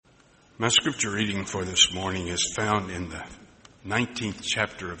My scripture reading for this morning is found in the 19th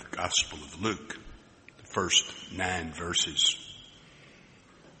chapter of the Gospel of Luke, the first 9 verses.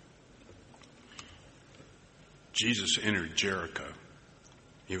 Jesus entered Jericho.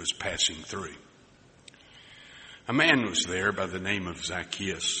 He was passing through. A man was there by the name of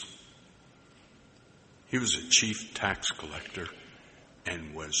Zacchaeus. He was a chief tax collector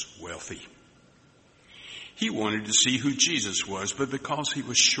and was wealthy. He wanted to see who Jesus was, but because he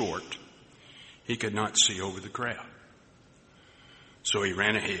was short, he could not see over the crowd. So he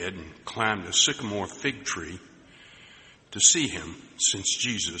ran ahead and climbed a sycamore fig tree to see him, since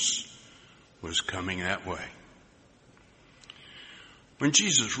Jesus was coming that way. When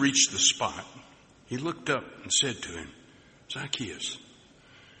Jesus reached the spot, he looked up and said to him, "Zacchaeus,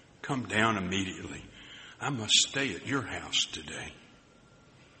 come down immediately. I must stay at your house today."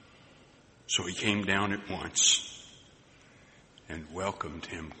 So he came down at once and welcomed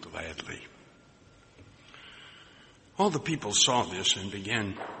him gladly. All the people saw this and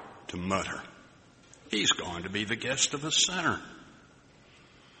began to mutter, "He's gone to be the guest of a sinner."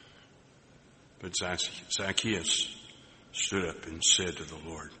 But Zacchaeus stood up and said to the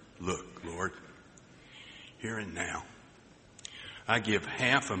Lord, "Look, Lord, here and now, I give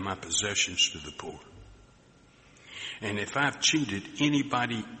half of my possessions to the poor. And if I've cheated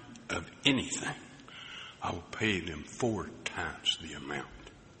anybody of anything, I will pay them 4 times the amount."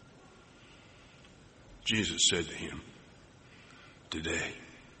 Jesus said to him,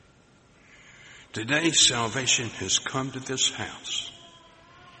 Today salvation has come to this house,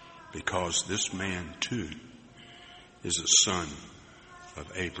 because this man too is a son of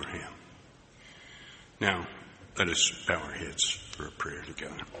Abraham. Now, let us bow our heads for a prayer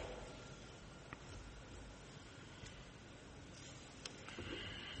together.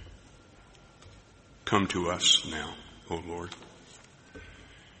 Come to us now, O Lord,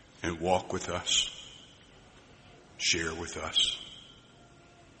 and walk with us, share with us,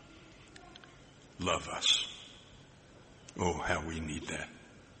 love us. Oh, how we need that.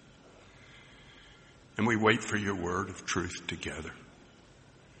 And we wait for your word of truth together,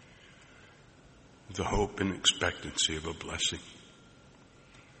 the hope and expectancy of a blessing.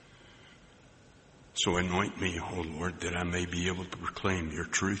 So anoint me, O Lord, that I may be able to proclaim your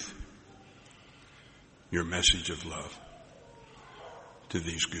truth, your message of love to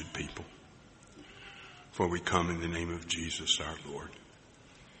these good people. For we come in the name of Jesus our Lord.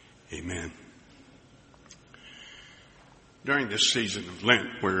 Amen. During this season of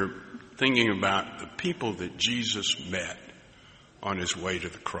Lent, we're thinking about the people that Jesus met on his way to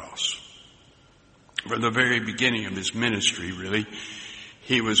the cross. From the very beginning of his ministry, really,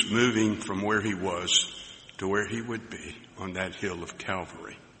 he was moving from where he was to where he would be on that hill of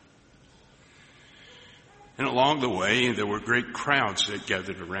Calvary. And along the way, there were great crowds that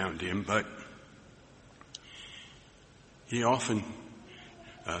gathered around him, but he often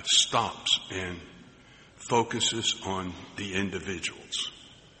stops and focuses on the individuals.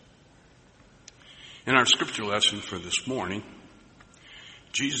 In our scripture lesson for this morning,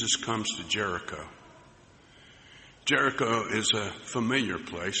 Jesus comes to Jericho. Jericho is a familiar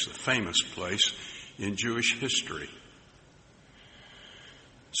place, a famous place in Jewish history.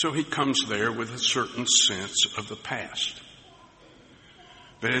 So he comes there with a certain sense of the past.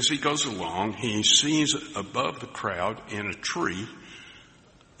 But as he goes along, he sees above the crowd in a tree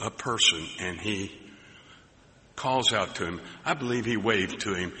a person, and he calls out to him. I believe he waved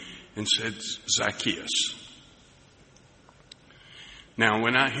to him and said, "Zacchaeus." Now,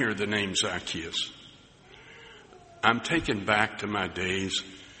 when I hear the name Zacchaeus, I'm taken back to my days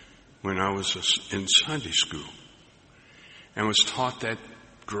when I was in Sunday school and was taught that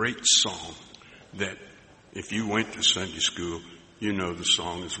great song that if you went to Sunday school, you know the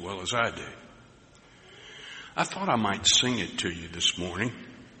song as well as I do. I thought I might sing it to you this morning.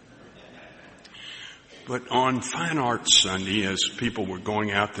 But on Fine Arts Sunday, as people were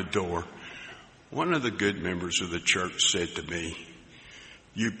going out the door, one of the good members of the church said to me,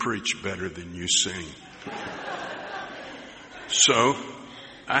 "You preach better than you sing." So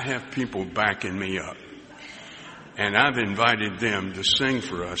I have people backing me up. And I've invited them to sing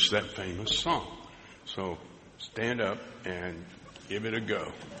for us that famous song. So stand up and give it a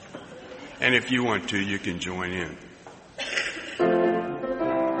go. And if you want to, you can join in.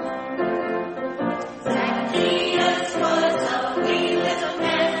 Zacchaeus was a wee little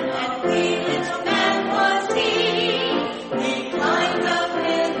man, and wee little man was he. He climbed up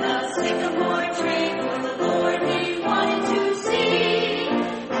in a sycamore tree, for the Lord he wanted to see.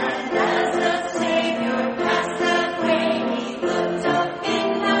 And as the Savior passed that way, he looked up in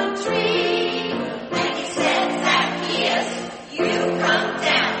the tree, and he said, "Zacchaeus, you come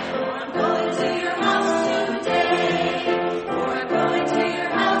down, for I'm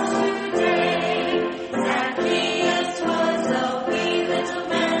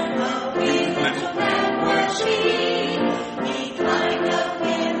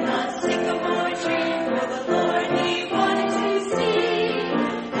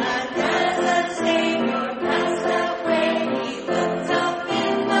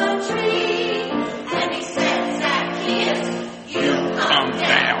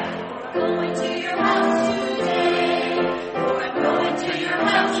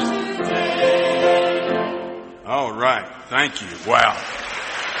Thank you. Wow.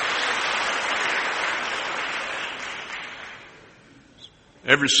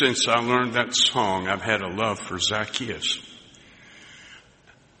 Ever since I learned that song, I've had a love for Zacchaeus.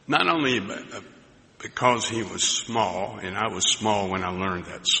 Not only because he was small, and I was small when I learned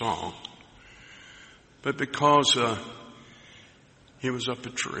that song, but because he was up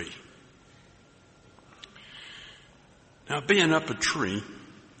a tree. Now, being up a tree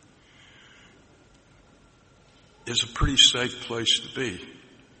is a pretty safe place to be.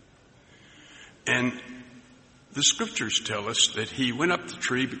 And the scriptures tell us that he went up the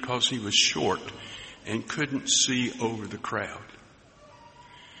tree because he was short and couldn't see over the crowd.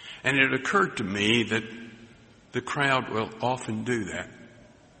 And it occurred to me that the crowd will often do that,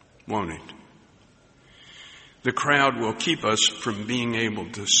 won't it? The crowd will keep us from being able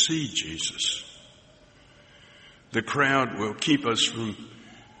to see Jesus. The crowd will keep us from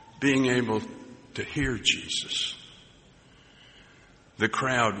being able to hear Jesus. The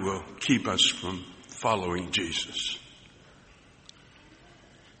crowd will keep us from following Jesus.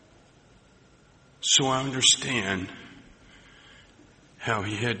 So I understand how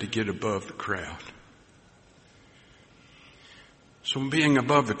he had to get above the crowd. So being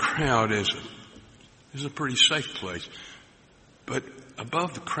above the crowd is a pretty safe place. But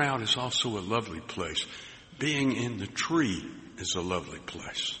above the crowd is also a lovely place. Being in the tree is a lovely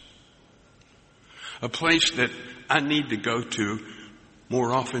place. A place that I need to go to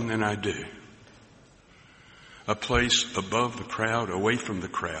more often than I do. A place above the crowd, away from the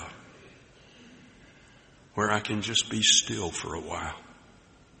crowd, where I can just be still for a while.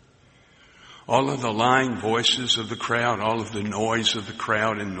 All of the lying voices of the crowd, all of the noise of the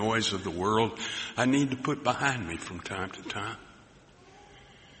crowd and noise of the world, I need to put behind me from time to time.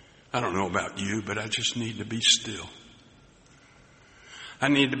 I don't know about you, but I just need to be still. I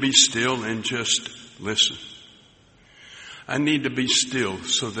need to be still and just listen. I need to be still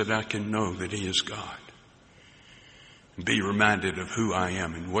so that I can know that he is God. And be reminded of who I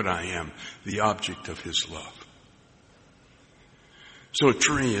am and what I am, the object of his love. So a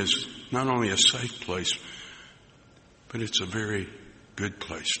tree is not only a safe place, but it's a very good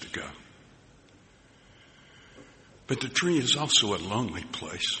place to go. But the tree is also a lonely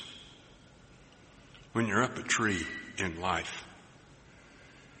place. When you're up a tree in life,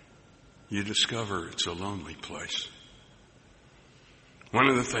 you discover it's a lonely place. One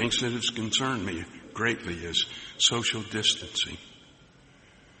of the things that has concerned me greatly is social distancing,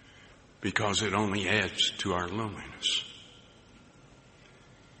 because it only adds to our loneliness.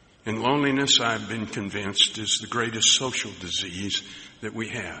 And loneliness, I've been convinced, is the greatest social disease that we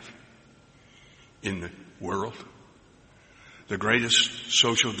have in the world. The greatest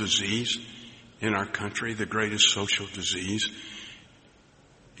social disease in our country, the greatest social disease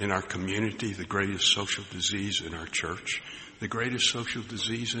in our community, the greatest social disease in our church, the greatest social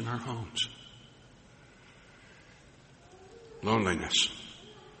disease in our homes. Loneliness.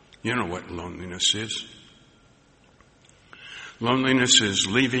 You know what loneliness is. Loneliness is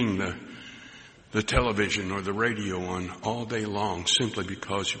leaving the television or the radio on all day long simply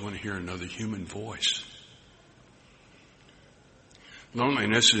because you want to hear another human voice.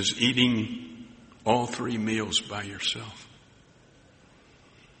 Loneliness is eating all 3 meals by yourself.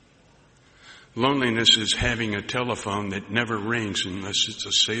 Loneliness is having a telephone that never rings unless it's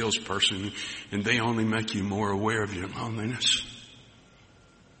a salesperson and they only make you more aware of your loneliness.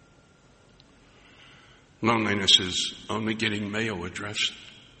 Loneliness is only getting mail addressed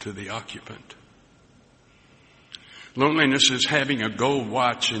to the occupant. Loneliness is having a gold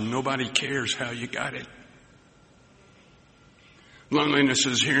watch and nobody cares how you got it. Loneliness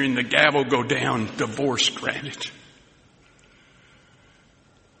is hearing the gavel go down, divorce granted.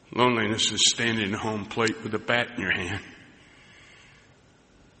 Loneliness is standing at home plate with a bat in your hand.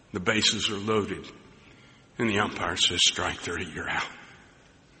 The bases are loaded and the umpire says strike 30, you're out.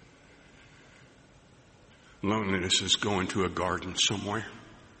 Loneliness is going to a garden somewhere,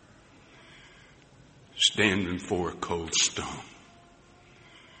 standing before a cold stone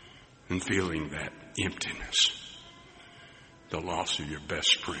and feeling that emptiness. The loss of your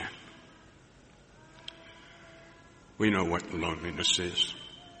best friend. We know what loneliness is.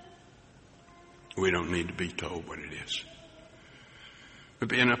 We don't need to be told what it is. But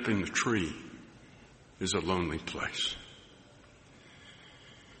being up in the tree is a lonely place.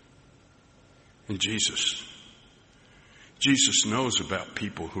 And Jesus knows about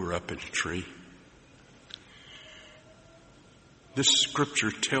people who are up in a tree. This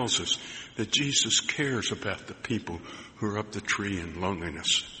scripture tells us that Jesus cares about the people who are up the tree in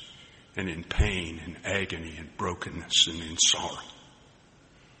loneliness and in pain and agony and brokenness and in sorrow.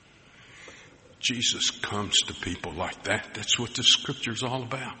 Jesus comes to people like that. That's what the Scripture's all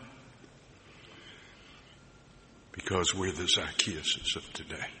about. Because we're the Zacchaeuses of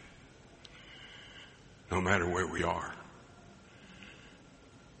today. No matter where we are,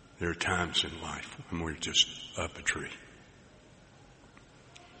 there are times in life when we're just up a tree.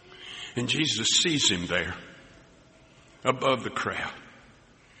 And Jesus sees him there above the crowd.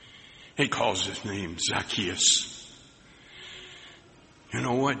 He calls his name Zacchaeus. You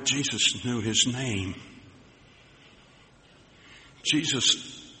know what? Jesus knew his name.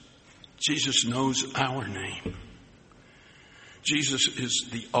 Jesus knows our name. Jesus is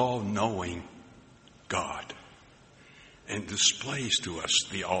the all-knowing God and displays to us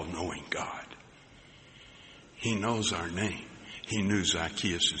the all-knowing God. He knows our name. He knew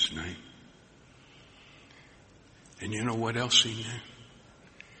Zacchaeus' name. And you know what else he knew?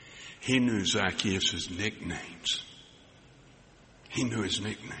 He knew Zacchaeus' nicknames. He knew his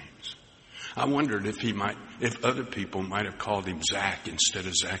nicknames. I wondered if other people might have called him Zach instead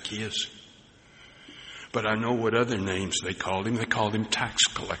of Zacchaeus. But I know what other names they called him. They called him tax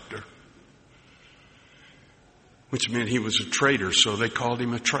collector, which meant he was a traitor, so they called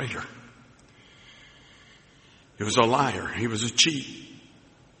him a traitor. He was a liar. He was a cheat.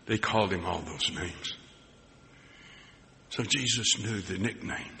 They called him all those names. So Jesus knew the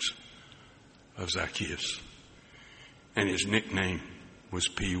nicknames of Zacchaeus. And his nickname was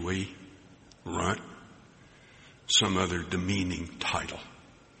Pee-wee, Runt, some other demeaning title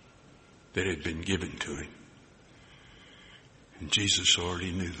that had been given to him. And Jesus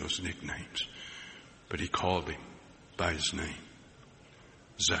already knew those nicknames, but he called him by his name,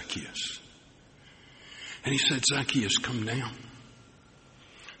 Zacchaeus. And he said, Zacchaeus, come down.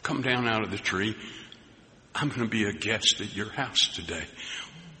 Come down out of the tree. I'm going to be a guest at your house today.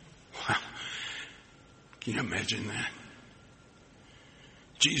 Wow. Can you imagine that?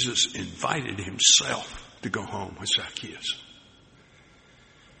 Jesus invited himself to go home with Zacchaeus.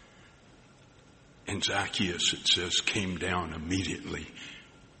 And Zacchaeus, it says, came down immediately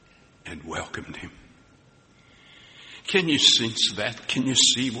and welcomed him. Can you sense that? Can you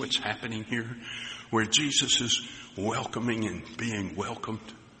see what's happening here? Where Jesus is welcoming and being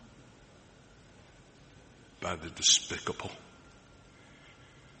welcomed by the despicable,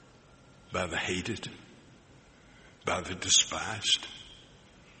 by the hated, by the despised,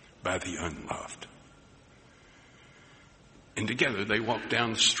 by the unloved. And together they walk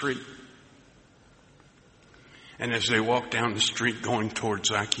down the street. And as they walk down the street going towards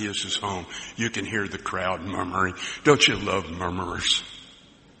Zacchaeus' home, you can hear the crowd murmuring. Don't you love murmurers?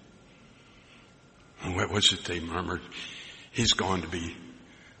 And what was it they murmured? He's going to be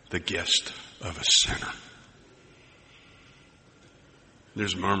the guest of a sinner.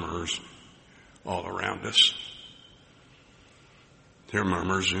 There's murmurers all around us. There are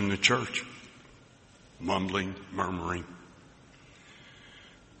murmurers in the church. Mumbling, murmuring.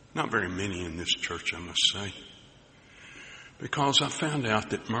 Not very many in this church, I must say. Because I found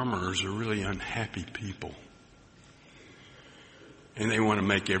out that murmurers are really unhappy people. And they want to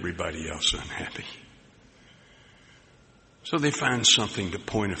make everybody else unhappy. So they find something to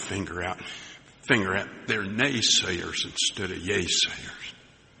point a finger at. They're naysayers instead of yay-sayers.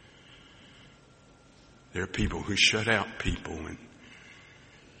 They're people who shut out people and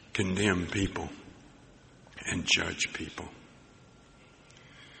condemn people and judge people.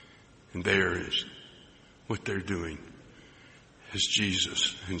 And there is what they're doing as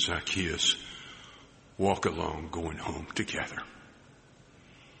Jesus and Zacchaeus walk along going home together.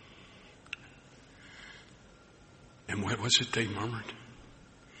 And what was it they murmured?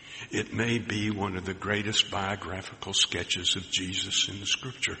 It may be one of the greatest biographical sketches of Jesus in the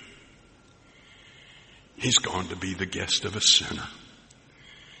Scripture. He's gone to be the guest of a sinner.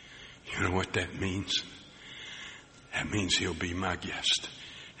 You know what that means? That means he'll be my guest,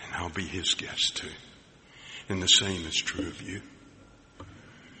 and I'll be his guest too. And the same is true of you.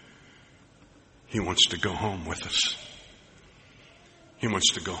 He wants to go home with us. He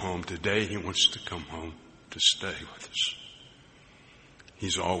wants to go home today. He wants to come home to stay with us.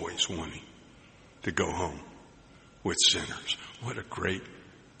 He's always wanting to go home with sinners. What a great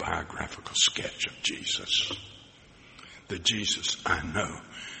biographical sketch of Jesus. The Jesus I know.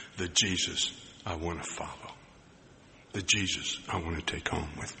 The Jesus I want to follow. The Jesus I want to take home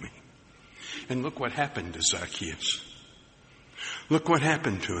with me. And look what happened to Zacchaeus. Look what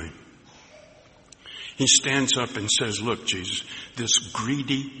happened to him. He stands up and says, look, Jesus, this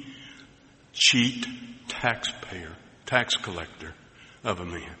greedy, cheat, tax collector of a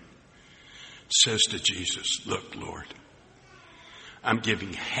man says to Jesus, look, Lord, I'm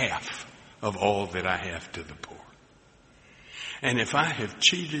giving half of all that I have to the poor. And if I have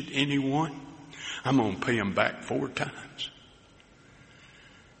cheated anyone, I'm going to pay them back 4 times.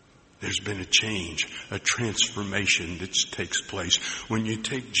 There's been a change, a transformation that takes place. When you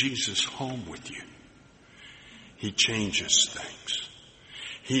take Jesus home with you, he changes things.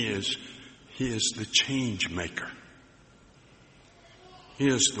 He is the change maker. He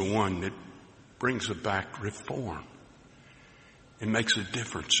is the one that brings about reform and makes a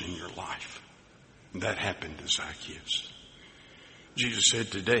difference in your life. And that happened to Zacchaeus. Jesus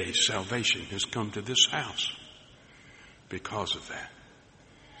said today, salvation has come to this house because of that.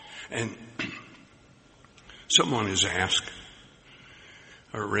 And someone has asked,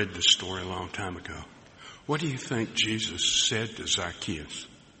 I read the story a long time ago, what do you think Jesus said to Zacchaeus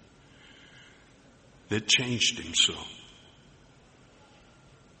that changed him so?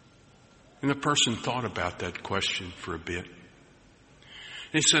 And the person thought about that question for a bit.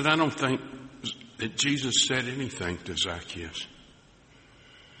 He said, I don't think that Jesus said anything to Zacchaeus.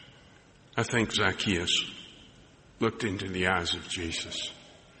 I think Zacchaeus looked into the eyes of Jesus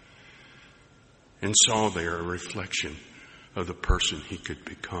and saw there a reflection of the person he could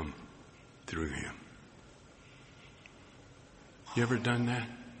become through him. You ever done that?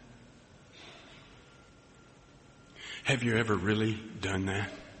 Have you ever really done that?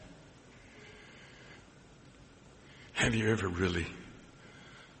 Have you ever really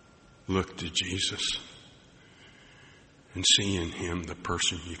looked to Jesus and seen in him the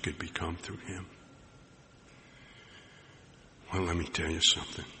person you could become through him? Well, let me tell you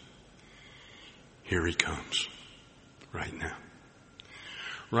something. Here he comes right now.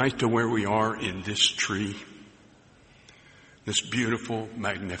 Right to where we are in this tree, this beautiful,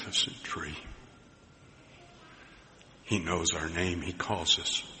 magnificent tree. He knows our name. He calls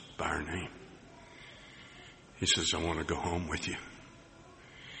us by our name. He says, I want to go home with you.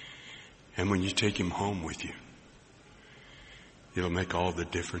 And when you take him home with you, it'll make all the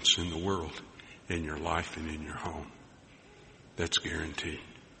difference in the world, in your life and in your home. That's guaranteed.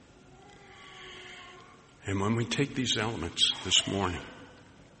 And when we take these elements this morning,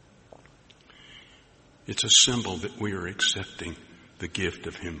 it's a symbol that we are accepting the gift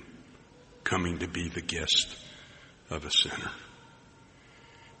of him coming to be the guest of a sinner.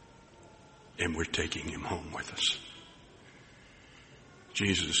 And we're taking him home with us.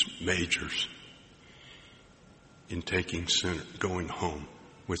 Jesus majors in going home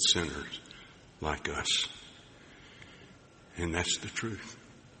with sinners like us. And that's the truth.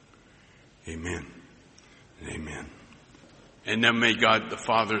 Amen. Amen. And now may God the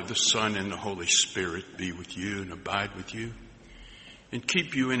Father, the Son, and the Holy Spirit be with you and abide with you and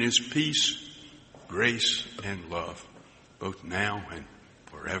keep you in his peace, grace, and love, both now and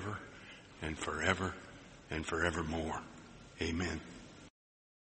forever and forever and forevermore. Amen.